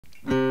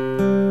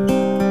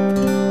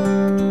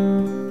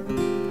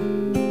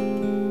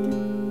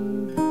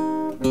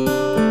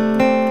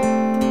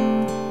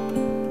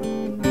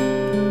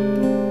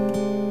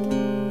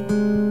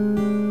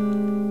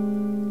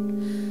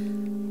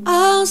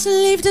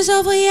liefde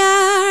zoveel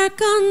jaar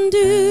kan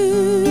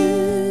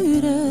duren,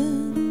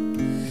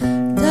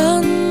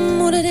 dan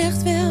moet het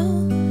echt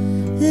wel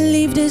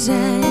liefde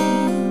zijn.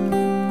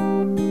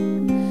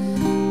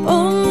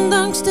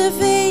 Ondanks de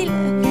vele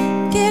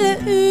kille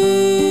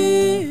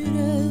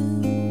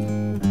uren,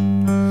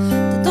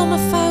 de domme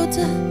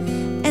fouten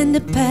en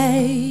de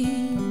pijn.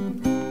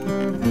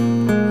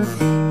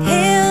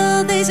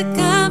 Heel deze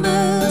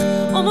kamer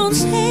om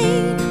ons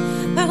heen,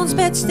 waar ons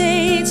bed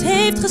steeds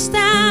heeft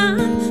gestaan,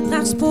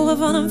 draagt sporen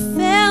van een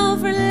fel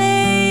verleden.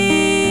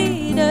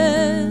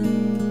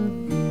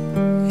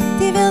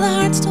 Die wilde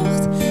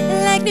hartstocht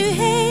lijkt nu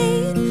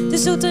heen, de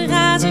zoete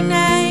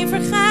razernij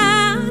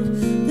vergaan,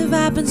 de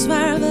wapens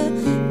waar we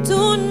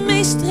toen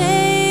mee streden.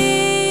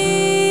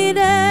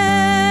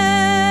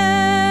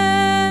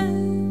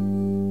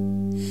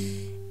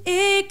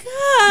 Ik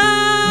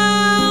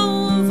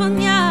hou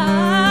van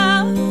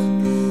jou,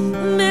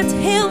 met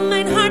heel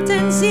mijn hart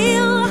en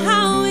ziel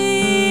hou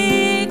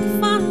ik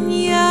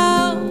van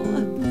jou.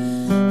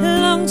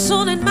 Langs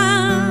zon en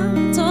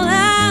maan tot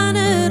aan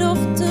het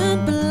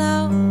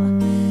ochtendblauw.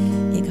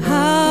 Ik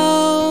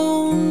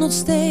hou nog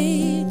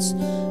steeds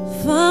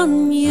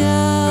van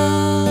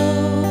jou.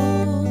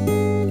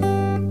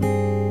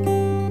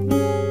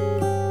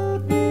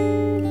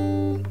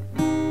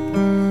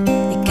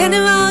 Ik ken nu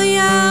al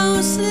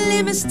jouw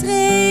slimme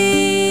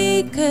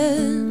streken.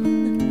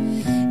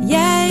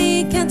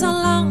 Jij kent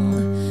al lang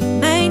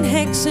mijn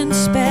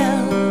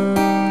heksenspel.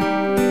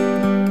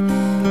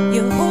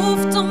 Je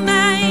hoeft om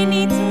mij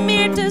niet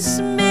meer te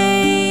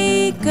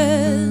smeken.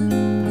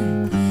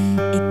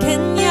 Ik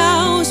ken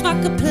jouw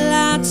zwakke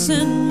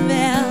plaatsen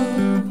wel.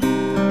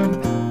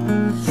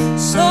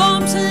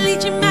 Soms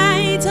liet je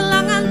mij te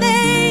lang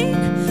alleen.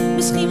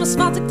 Misschien was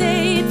wat ik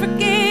deed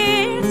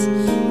verkeerd,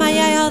 maar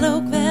jij had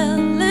ook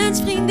wel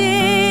eens vriendinnen.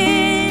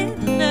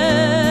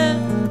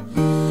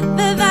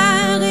 We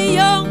waren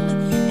jong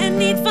en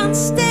niet van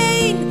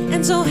steen,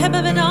 en zo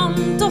hebben we dan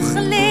toch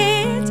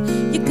geleerd.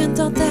 Je kunt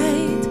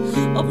altijd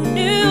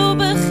opnieuw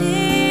beginnen.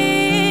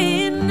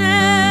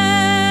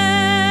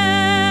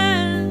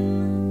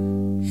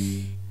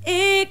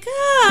 Ik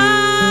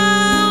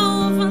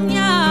hou van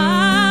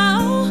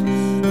jou,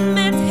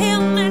 met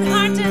heel mijn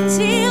hart en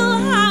ziel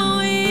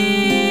hou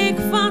ik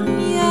van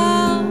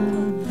jou.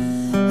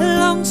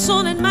 Langs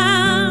zon en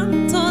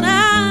maan tot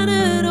aan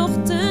het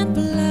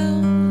ochtendblauw.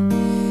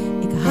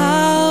 Ik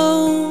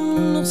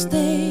hou nog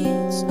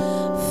steeds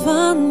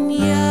van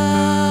jou.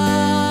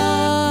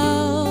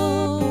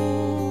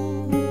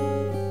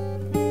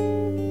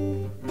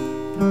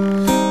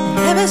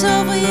 We hebben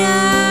zoveel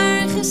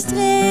jaar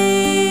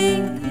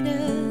gestreden,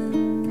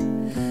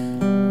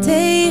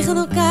 tegen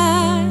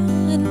elkaar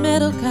en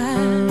met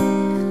elkaar.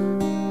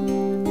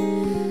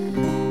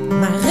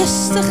 Maar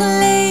rustig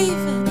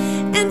leven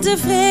en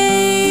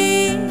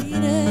tevreden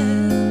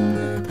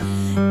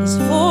is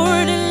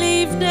voor de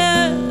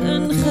liefde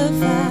een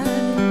gevaar.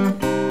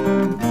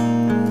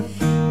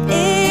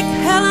 Ik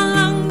huil al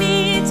lang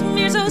niet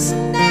meer zo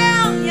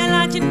snel. Jij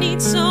laat je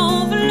niet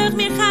zo vlug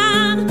meer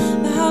gaan.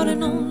 We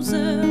houden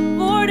onze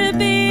woorden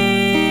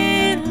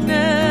binnen.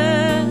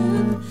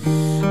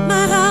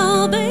 Maar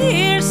al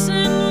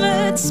beheersen we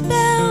het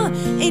spel,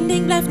 één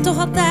ding blijft toch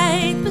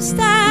altijd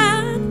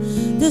bestaan: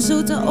 de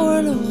zoete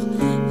oorlog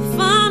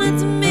van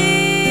het minnen.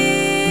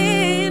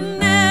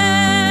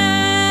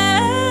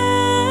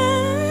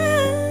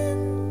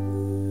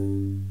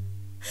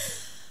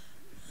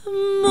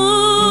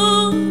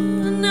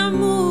 Mon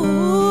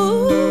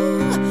amour,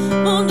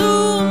 mon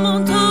doux,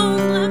 mon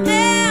tendre,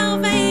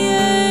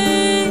 merveilleux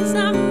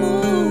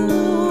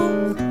amour,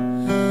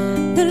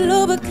 de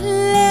l'aube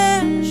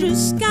claire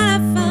jusqu'à la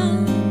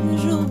fin du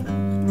jour.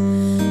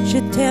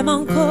 Je t'aime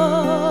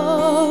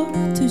encore,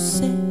 tu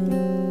sais,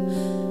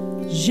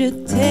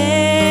 je t'aime.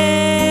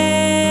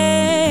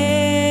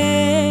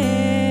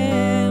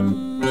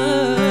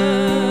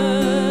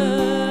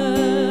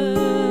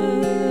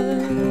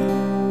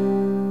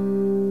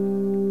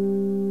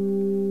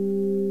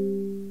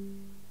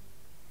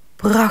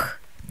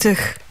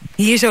 Prachtig.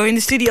 Hier zo in de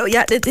studio.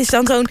 Ja, dit is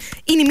dan zo'n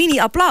mini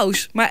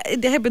applaus. Maar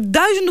er hebben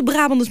duizenden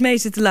Brabanders mee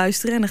zitten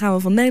luisteren. En dan gaan we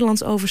van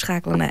Nederlands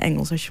overschakelen naar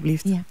Engels,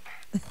 alsjeblieft. Ja.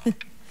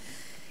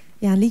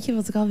 Ja, een liedje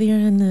wat ik alweer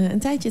een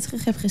tijdje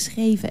terug heb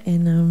geschreven.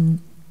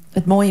 En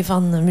het mooie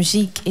van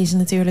muziek is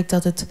natuurlijk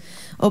dat het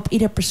op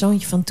ieder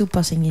persoontje van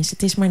toepassing is.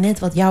 Het is maar net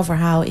wat jouw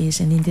verhaal is.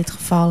 En in dit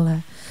geval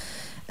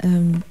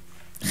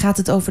gaat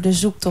het over de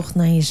zoektocht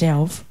naar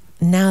jezelf.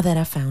 Now that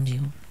I found you.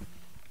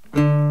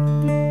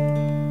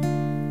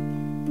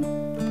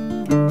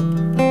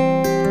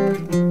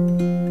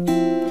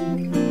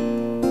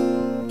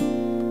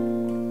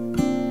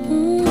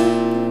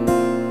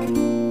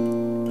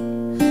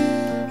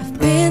 I've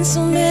been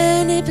so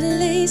many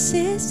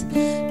places,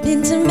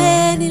 been to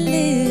many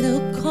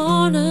little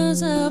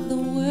corners of the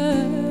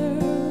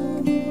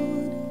world,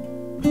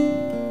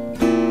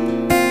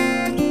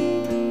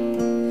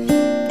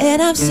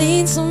 and I've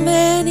seen so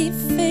many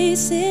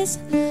faces,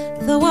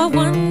 though I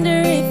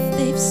wonder if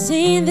they've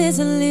seen this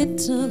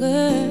little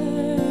girl.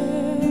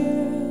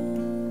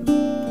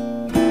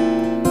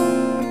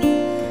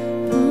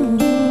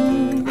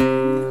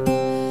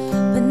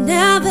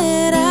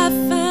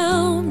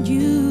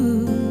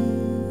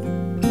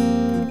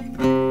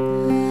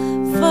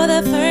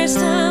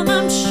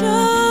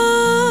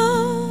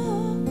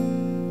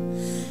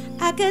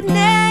 I could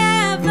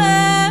never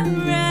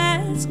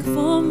ask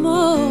for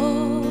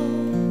more.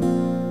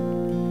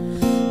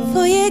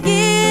 For you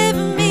give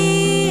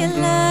me a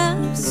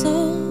love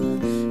so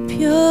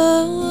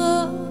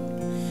pure,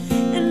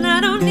 and I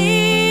don't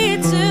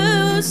need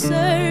to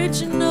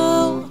search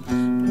no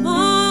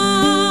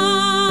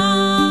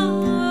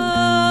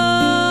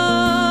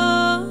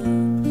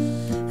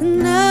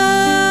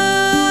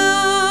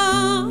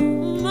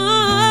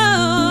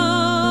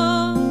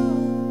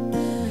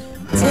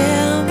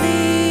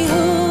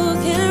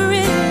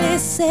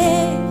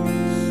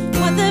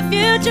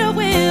future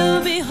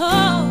will be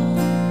whole.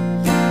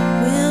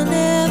 We'll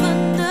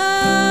never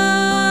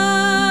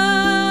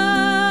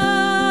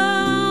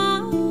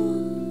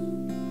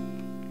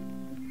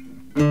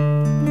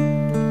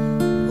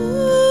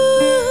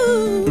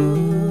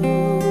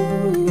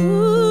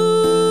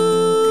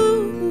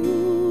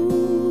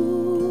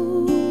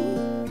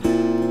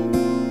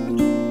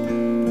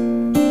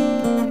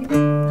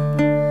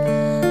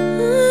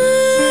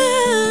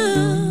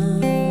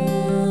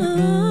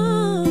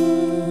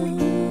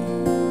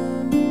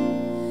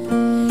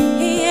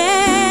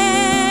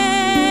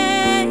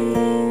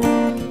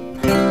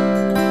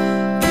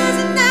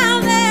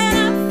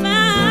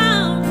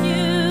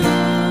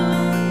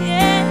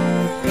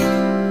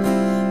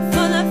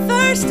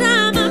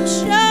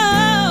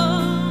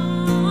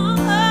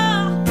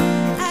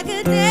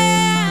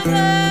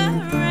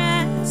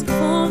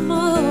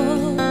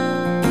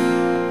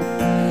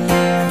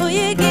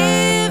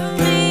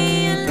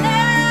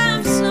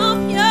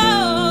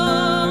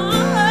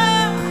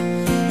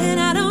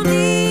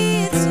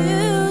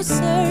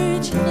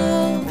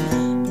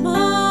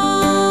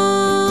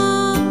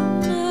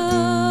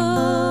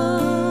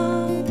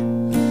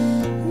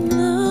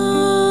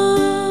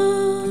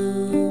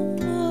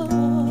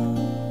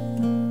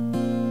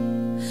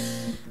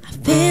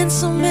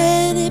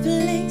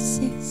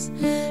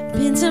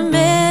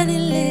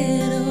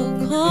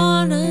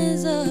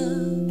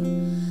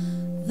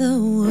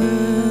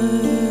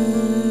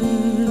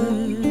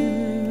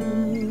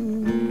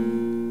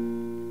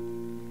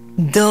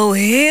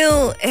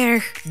Heel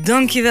erg,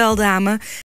 dankjewel dame.